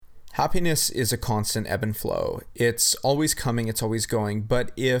Happiness is a constant ebb and flow. It's always coming, it's always going.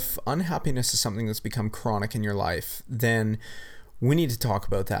 But if unhappiness is something that's become chronic in your life, then we need to talk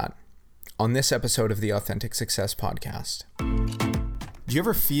about that on this episode of the Authentic Success Podcast. Do you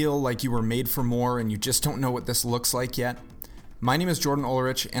ever feel like you were made for more and you just don't know what this looks like yet? My name is Jordan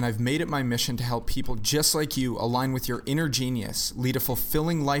Ulrich, and I've made it my mission to help people just like you align with your inner genius, lead a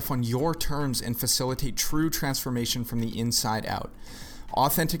fulfilling life on your terms, and facilitate true transformation from the inside out.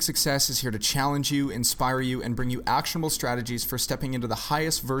 Authentic Success is here to challenge you, inspire you, and bring you actionable strategies for stepping into the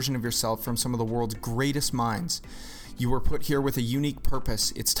highest version of yourself from some of the world's greatest minds. You were put here with a unique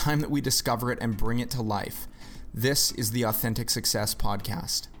purpose. It's time that we discover it and bring it to life. This is the Authentic Success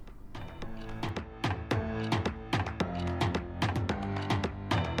Podcast.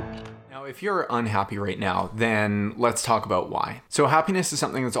 Now, if you're unhappy right now, then let's talk about why. So happiness is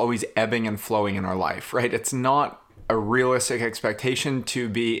something that's always ebbing and flowing in our life, right? It's not a realistic expectation to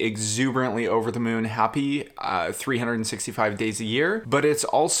be exuberantly over the moon happy 365 days a year, but it's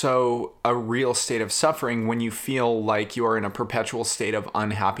also a real state of suffering when you feel like you are in a perpetual state of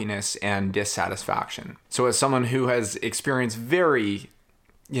unhappiness and dissatisfaction. So as someone who has experienced very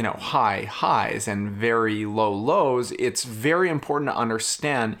high highs and very low lows, it's very important to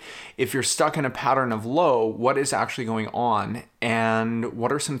understand if you're stuck in a pattern of low, what is actually going on and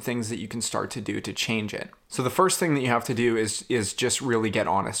what are some things that you can start to do to change it. So the first thing that you have to do is just really get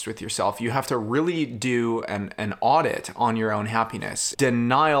honest with yourself. You have to really do an audit on your own happiness.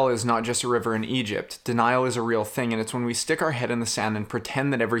 Denial is not just a river in Egypt. Denial is a real thing, and it's when we stick our head in the sand and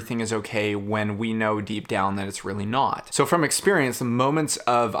pretend that everything is okay when we know deep down that it's really not. So from experience, the moments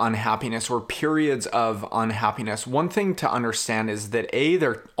of unhappiness or periods of unhappiness, one thing to understand is that A,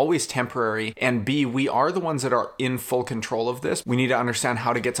 they're always temporary, and B, we are the ones that are in full control of this. We need to understand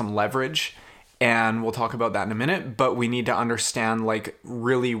how to get some leverage, and we'll talk about that in a minute, but we need to understand,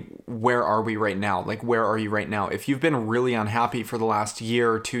 really, where are we right now? Where are you right now? If you've been really unhappy for the last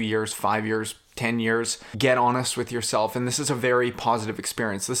year, 2 years, 5 years, 10 years, get honest with yourself. And this is a very positive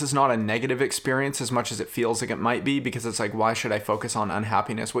experience. This is not a negative experience as much as it feels like it might be, because it's like, why should I focus on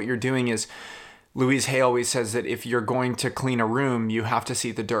unhappiness? What you're doing is, Louise Hay always says that if you're going to clean a room, you have to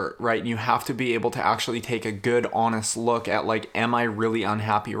see the dirt, right? And you have to be able to actually take a good, honest look at, am I really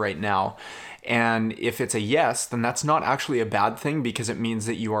unhappy right now? And if it's a yes, then that's not actually a bad thing, because it means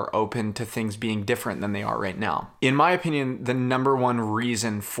that you are open to things being different than they are right now. In my opinion, the number one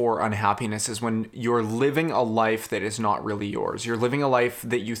reason for unhappiness is when you're living a life that is not really yours. You're living a life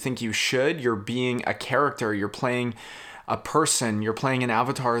that you think you should. You're being a character. You're playing a person, you're playing an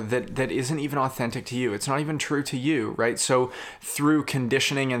avatar that isn't even authentic to you. It's not even true to you, right? So through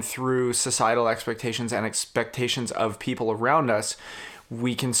conditioning and through societal expectations and expectations of people around us,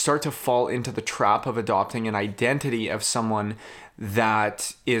 we can start to fall into the trap of adopting an identity of someone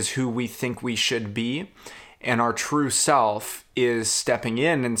that is who we think we should be. And our true self is stepping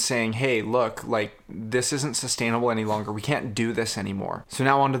in and saying, hey, look, this isn't sustainable any longer. We can't do this anymore. So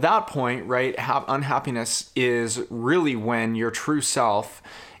now on to that point, right? Unhappiness is really when your true self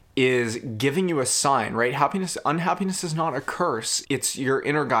is giving you a sign, right? Unhappiness is not a curse. It's your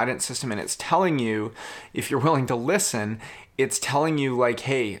inner guidance system, and it's telling you, if you're willing to listen, it's telling you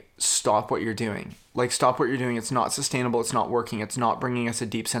hey, stop what you're doing. Stop what you're doing. It's not sustainable. It's not working. It's not bringing us a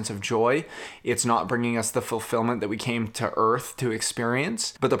deep sense of joy. It's not bringing us the fulfillment that we came to Earth to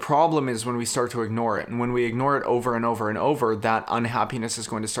experience. But the problem is when we start to ignore it. And when we ignore it over and over and over, that unhappiness is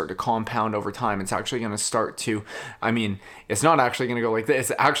going to start to compound over time. It's actually going to start to, it's not actually going to go like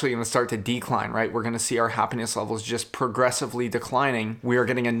this. It's actually going to start to decline, right? We're going to see our happiness levels just progressively declining. We are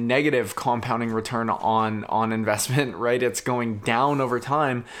getting a negative compounding return on investment, right? It's going down over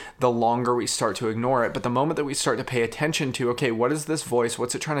time the longer we start to ignore it. But the moment that we start to pay attention to, okay, what is this voice?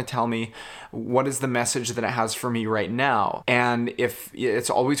 What's it trying to tell me? What is the message that it has for me right now? And if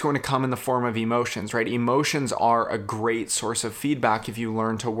it's always going to come in the form of emotions, right? Emotions are a great source of feedback if you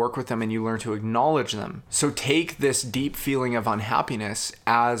learn to work with them and you learn to acknowledge them. So take this deep feeling of unhappiness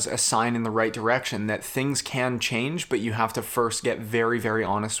as a sign in the right direction that things can change, but you have to first get very, very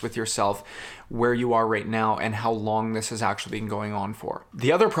honest with yourself where you are right now and how long this has actually been going on for.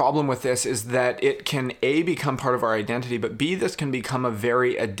 The other problem with this is that it can A, become part of our identity, but B, this can become a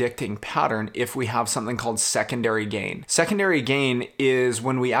very addicting pattern if we have something called secondary gain. Secondary gain is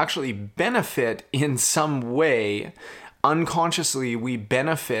when we actually benefit in some way unconsciously we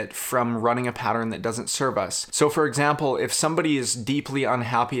benefit from running a pattern that doesn't serve us. So for example, if somebody is deeply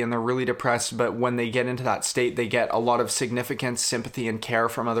unhappy and they're really depressed, but when they get into that state, they get a lot of significant sympathy and care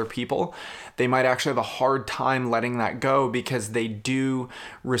from other people, they might actually have a hard time letting that go because they do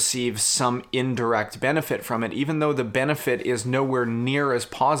receive some indirect benefit from it, even though the benefit is nowhere near as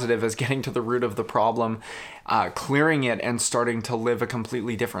positive as getting to the root of the problem, clearing it and starting to live a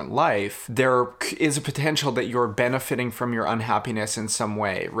completely different life. There is a potential that you're benefiting from your unhappiness in some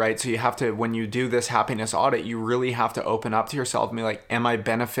way, right? So you have to, when you do this happiness audit, you really have to open up to yourself and be like, am I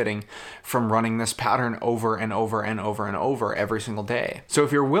benefiting from running this pattern over and over and over and over every single day? So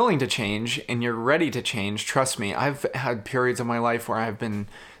if you're willing to change and you're ready to change, trust me, I've had periods of my life where I've been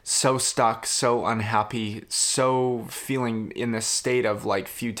so stuck, so unhappy, so feeling in this state of like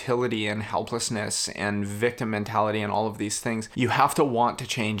futility and helplessness and victim mentality and all of these things. You have to want to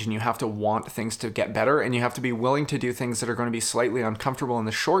change, and you have to want things to get better, and you have to be willing to do things that are going to be slightly uncomfortable in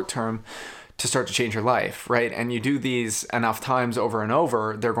the short term to start to change your life, right? And you do these enough times over and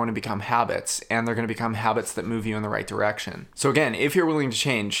over, they're going to become habits, and they're going to become habits that move you in the right direction. So again, if you're willing to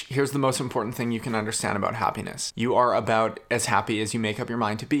change, here's the most important thing you can understand about happiness. You are about as happy as you make up your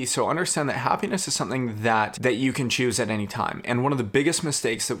mind to be. So understand that happiness is something that you can choose at any time. And one of the biggest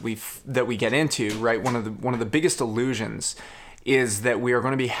mistakes that we get into, right? One of the biggest illusions is that we are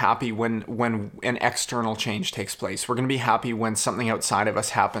going to be happy when an external change takes place. We're going to be happy when something outside of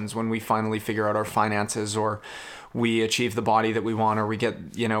us happens, when we finally figure out our finances, or we achieve the body that we want, or we get,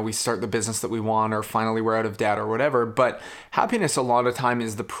 we start the business that we want, or finally we're out of debt or whatever. But happiness a lot of time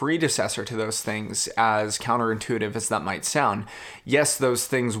is the predecessor to those things, as counterintuitive as that might sound. Yes, those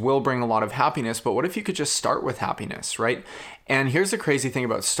things will bring a lot of happiness, but what if you could just start with happiness, right? And here's the crazy thing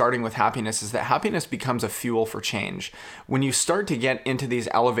about starting with happiness is that happiness becomes a fuel for change. When you start to get into these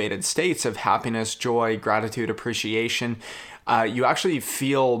elevated states of happiness, joy, gratitude, appreciation, you actually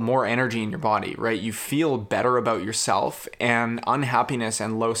feel more energy in your body, right? You feel better about yourself, and unhappiness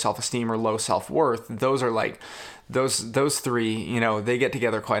and low self-esteem or low self-worth, those are like, those three, they get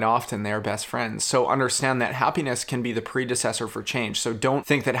together quite often. They're best friends. So understand that happiness can be the predecessor for change. So don't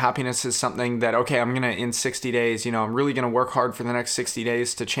think that happiness is something that, okay, I'm going to, in 60 days, I'm really going to work hard for the next 60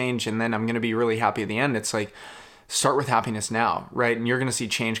 days to change, and then I'm going to be really happy at the end. It's like, start with happiness now, right? And you're going to see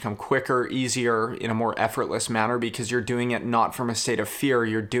change come quicker, easier, in a more effortless manner, because you're doing it not from a state of fear.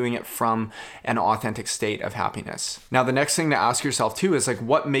 You're doing it from an authentic state of happiness. Now, the next thing to ask yourself too is like,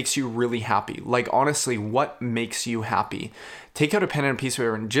 what makes you really happy? Like, honestly, what makes you happy? Take out a pen and a piece of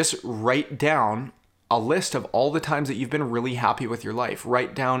paper and just write down a list of all the times that you've been really happy with your life.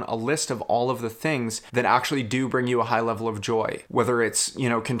 Write down a list of all of the things that actually do bring you a high level of joy. Whether it's,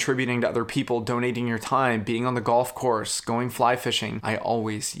 contributing to other people, donating your time, being on the golf course, going fly fishing. I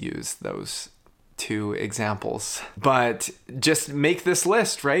always use those two examples. But just make this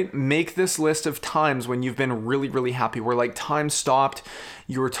list, right? Make this list of times when you've been really, really happy, where like time stopped,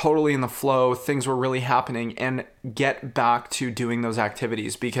 you were totally in the flow, things were really happening, and get back to doing those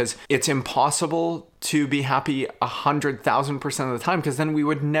activities, because it's impossible to be happy 100,000% of the time, because then we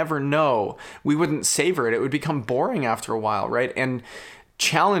would never know. We wouldn't savor it. It would become boring after a while, right? And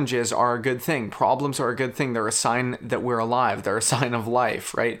challenges are a good thing. Problems are a good thing. They're a sign that we're alive. They're a sign of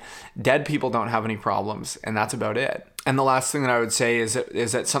life, right? Dead people don't have any problems, and that's about it. And the last thing that I would say is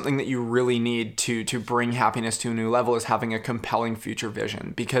that something that you really need to bring happiness to a new level is having a compelling future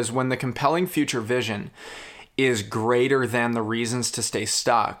vision. Because when the compelling future vision is greater than the reasons to stay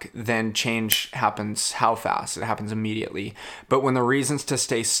stuck, then change happens how fast? It happens immediately. But when the reasons to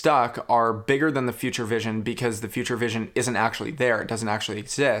stay stuck are bigger than the future vision, because the future vision isn't actually there, it doesn't actually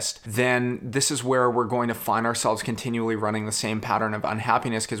exist, then this is where we're going to find ourselves continually running the same pattern of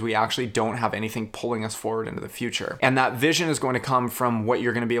unhappiness, because we actually don't have anything pulling us forward into the future. And that vision is going to come from what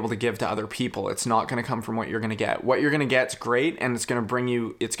you're going to be able to give to other people. It's not going to come from what you're going to get. What you're going to get is great, and it's going to bring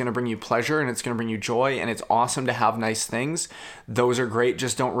you pleasure, and it's going to bring you joy, and it's awesome to have nice things. Those are great.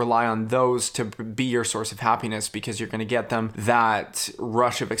 Just don't rely on those to be your source of happiness, because you're going to get them. That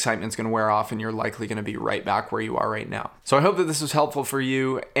rush of excitement is going to wear off, and you're likely going to be right back where you are right now. So I hope that this was helpful for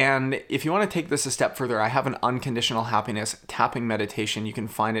you. And if you want to take this a step further, I have an unconditional happiness tapping meditation. You can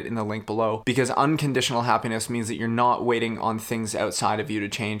find it in the link below, because unconditional happiness means that you're not waiting on things outside of you to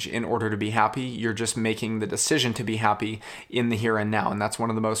change in order to be happy. You're just making the decision to be happy in the here and now. And that's one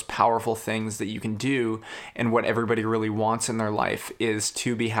of the most powerful things that you can do. And what everybody really wants in their life is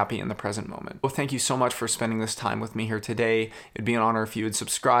to be happy in the present moment. Well, thank you so much for spending this time with me here today. It'd be an honor if you would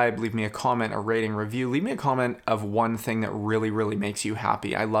subscribe, leave me a comment, a rating, review. Leave me a comment of one thing that really, really makes you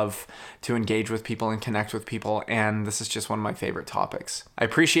happy. I love to engage with people and connect with people, and this is just one of my favorite topics. I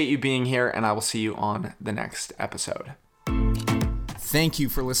appreciate you being here, and I will see you on the next episode. Thank you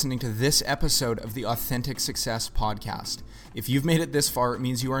for listening to this episode of the Authentic Success Podcast. If you've made it this far, it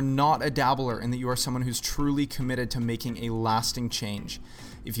means you are not a dabbler and that you are someone who's truly committed to making a lasting change.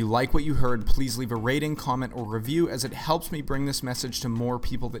 If you like what you heard, please leave a rating, comment, or review as it helps me bring this message to more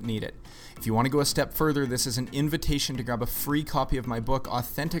people that need it. If you want to go a step further, this is an invitation to grab a free copy of my book,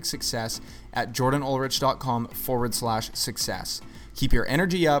 Authentic Success, at jordanulrich.com/success. Keep your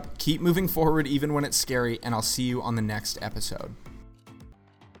energy up, keep moving forward even when it's scary, and I'll see you on the next episode.